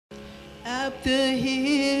Up the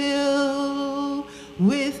hill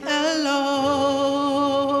with a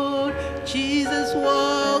load, Jesus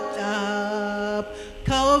walked up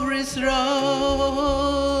Calvary's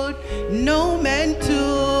road. No man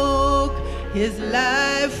took his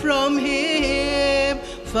life from him.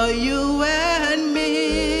 For you and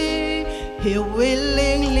me, he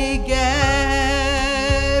willingly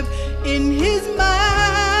gave. In his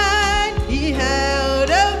mind, he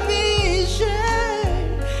held a vision.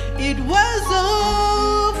 It was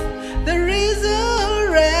of the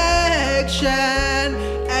resurrection,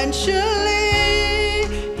 and surely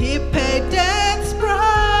he paid death's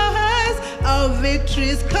price. Our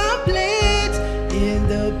victory's complete in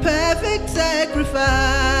the perfect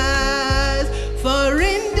sacrifice. For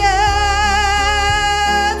in death,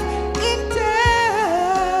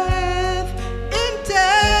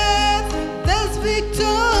 there's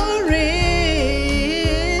victory.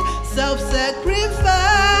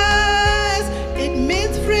 Self-sacrifice, it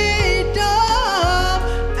means freedom,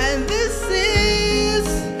 and this is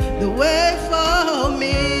the way for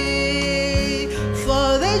me.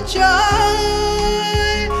 For the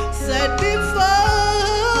joy set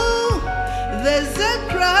before, there's a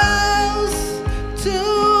cry.